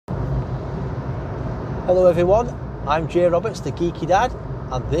Hello everyone, I'm Jay Roberts, the Geeky Dad,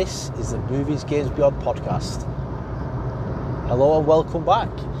 and this is the Movies Games Beyond podcast. Hello and welcome back.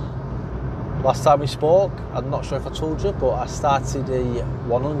 Last time we spoke, I'm not sure if I told you, but I started a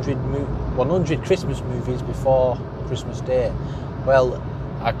 100 Christmas movies before Christmas Day. Well,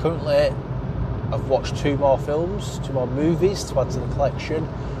 I currently have watched 2 more movies to add to the collection.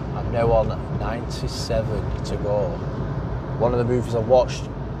 I'm now on 97 to go. One of the movies I watched,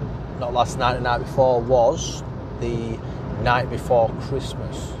 not last night, the night before, was The Night Before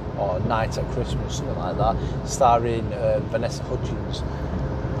Christmas, or Night at Christmas, something like that, starring Vanessa Hudgens.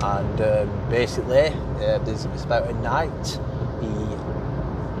 And basically, it's about a knight.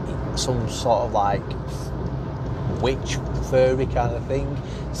 He some sort of like witch, fairy kind of thing,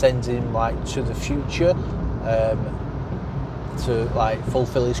 sends him like to the future to like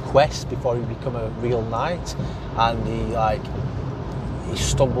fulfill his quest before he become a real knight. And he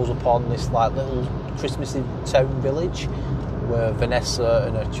stumbles upon this like little Christmassy town village where Vanessa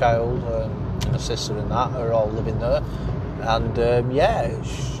and her child and her sister and that are all living there. And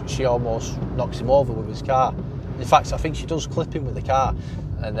she almost knocks him over with his car. In fact, I think she does clip him with the car,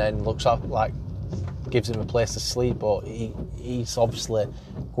 and then looks up, like, gives him a place to sleep. But he's obviously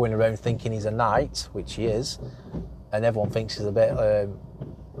going around thinking he's a knight, which he is, and everyone thinks he's a bit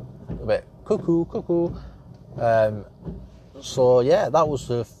cuckoo. So yeah, that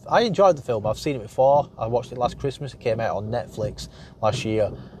was I enjoyed the film. I've seen it before. I watched it last Christmas. It came out on Netflix last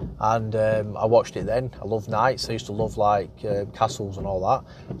year, and I watched it then. I love knights. I used to love castles and all that.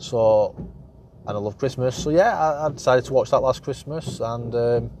 And I love Christmas. So yeah, I decided to watch that last Christmas, and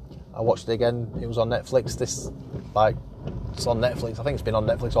I watched it again. It was on Netflix. It's on Netflix. I think it's been on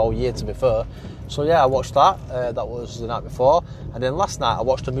Netflix all year, to be fair. So yeah, I watched that. That was the night before, and then last night I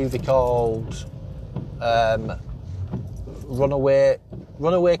watched a movie called Runaway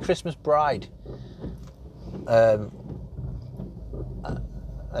Christmas Bride. And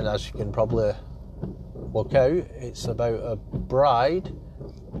as you can probably work out, it's about a bride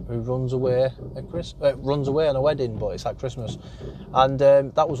who runs away on a wedding, but it's at Christmas. And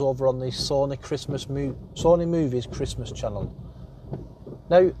that was over on the Sony Movies Christmas channel.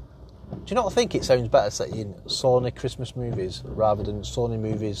 Now, do you not think it sounds better saying Sony Christmas Movies rather than Sony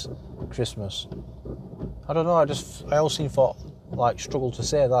Movies Christmas? I don't know, I always seem to struggle to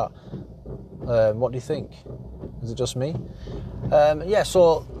say that. What do you think? Is it just me?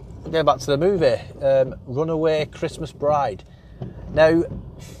 So getting back to the movie, Runaway Christmas Bride. Now,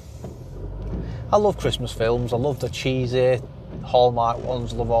 I love Christmas films. I love the cheesy Hallmark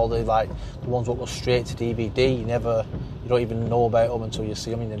ones. I love all the ones that go straight to DVD. You don't even know about them until you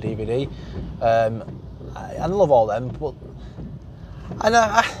see them in the DVD. I love all them, and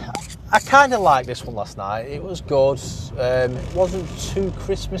I kind of liked this one last night. It was good. It wasn't too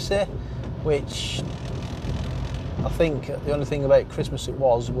Christmassy, which I think the only thing about Christmas it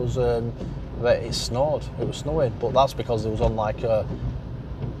was that it snowed. It was snowing, but that's because it was on like a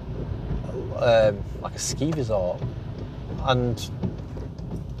ski resort, and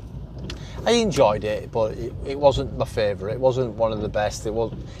I enjoyed it, but it wasn't my favourite. It wasn't one of the best.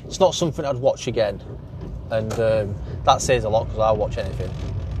 It's not something I'd watch again, and that says a lot because I watch anything.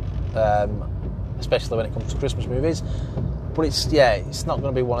 Especially when it comes to Christmas movies, but it's not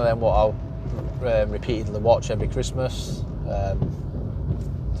going to be one of them what I'll repeatedly watch every Christmas.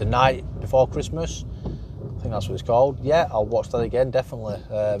 The Night Before Christmas, I think that's what it's called. Yeah, I'll watch that again, definitely.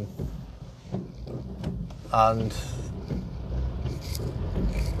 And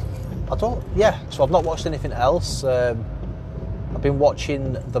so I've not watched anything else. I've been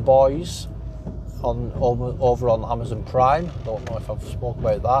watching The Boys over on Amazon Prime. Don't know if I've spoken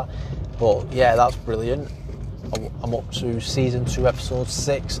about that, but yeah, that's brilliant. I'm up to season 2, episode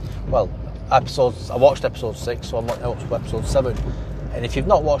 6. Well, I watched episode 6, so I'm up to episode 7. And if you've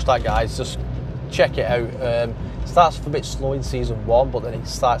not watched that, guys, just check it out. It starts off a bit slow in season 1, but then it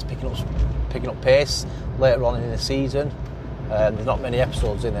starts picking up pace later on in the season. There's not many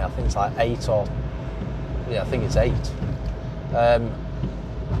episodes in it. I think it's like 8 I think it's 8.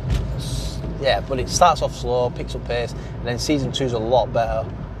 But it starts off slow, picks up pace, and then season 2 is a lot better,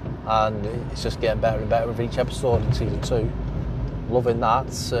 and it's just getting better and better with each episode in season 2. Loving that.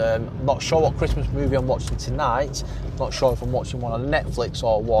 Not sure what Christmas movie I'm watching tonight. Not sure if I'm watching one on Netflix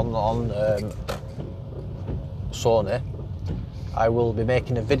or one on Sony. I will be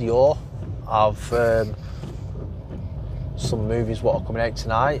making a video of some movies what are coming out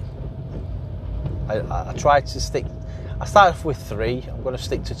tonight. I tried to stick. I started off with 3. I'm going to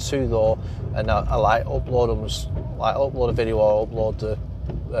stick to 2 though, and I upload them, upload a video or upload the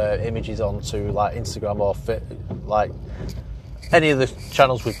images onto Instagram or any of the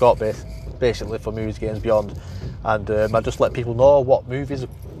channels we've got, basically for Movies Games Beyond, and I just let people know what movies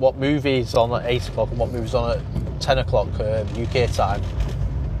on at 8 o'clock and what movies on at 10 o'clock UK time.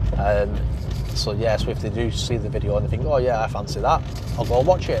 So if they do see the video and they think, oh yeah, I fancy that, I'll go and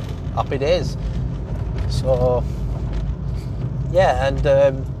watch it. Happy days. So yeah, and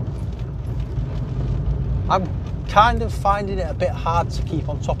I'm kind of finding it a bit hard to keep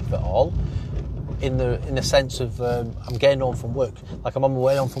on top of it all, in the sense of I'm getting home from work. Like, I'm on my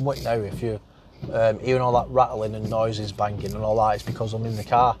way home from work now. If you're hearing all that rattling and noises, banging and all that, it's because I'm in the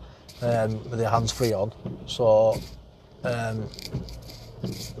car with the hands-free on. So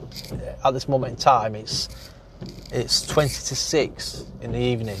at this moment in time, it's 20 to 6 in the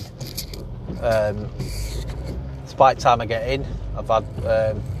evening. It's by the time I get in, I've had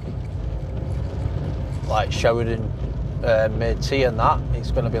showered and made tea and that.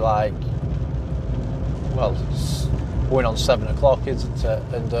 It's going to be like, well, it's going on 7 o'clock, isn't it?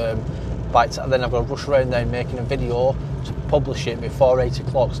 And then I've got to rush around there making a video to publish it before 8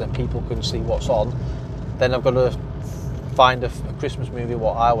 o'clock so then people can see what's on. Then I've got to find a Christmas movie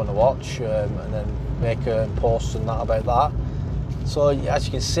what I want to watch, and then make a post and that about that. So as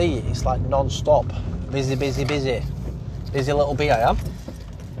you can see, it's like non-stop, busy little bee I am.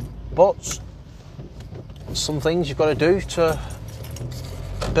 But some things you've got to do to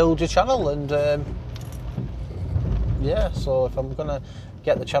build your channel, and so if I'm gonna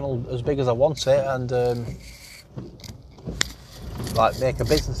get the channel as big as I want it and make a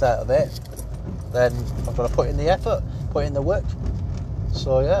business out of it, then I've got to put in the effort, put in the work.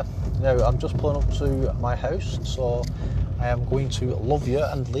 So I'm just pulling up to my house, so I am going to love you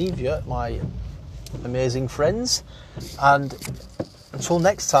and leave you, my amazing friends, and until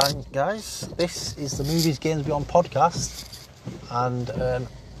next time, guys, this is the Movies Games Beyond podcast, and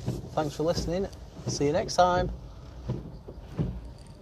thanks for listening. See you next time.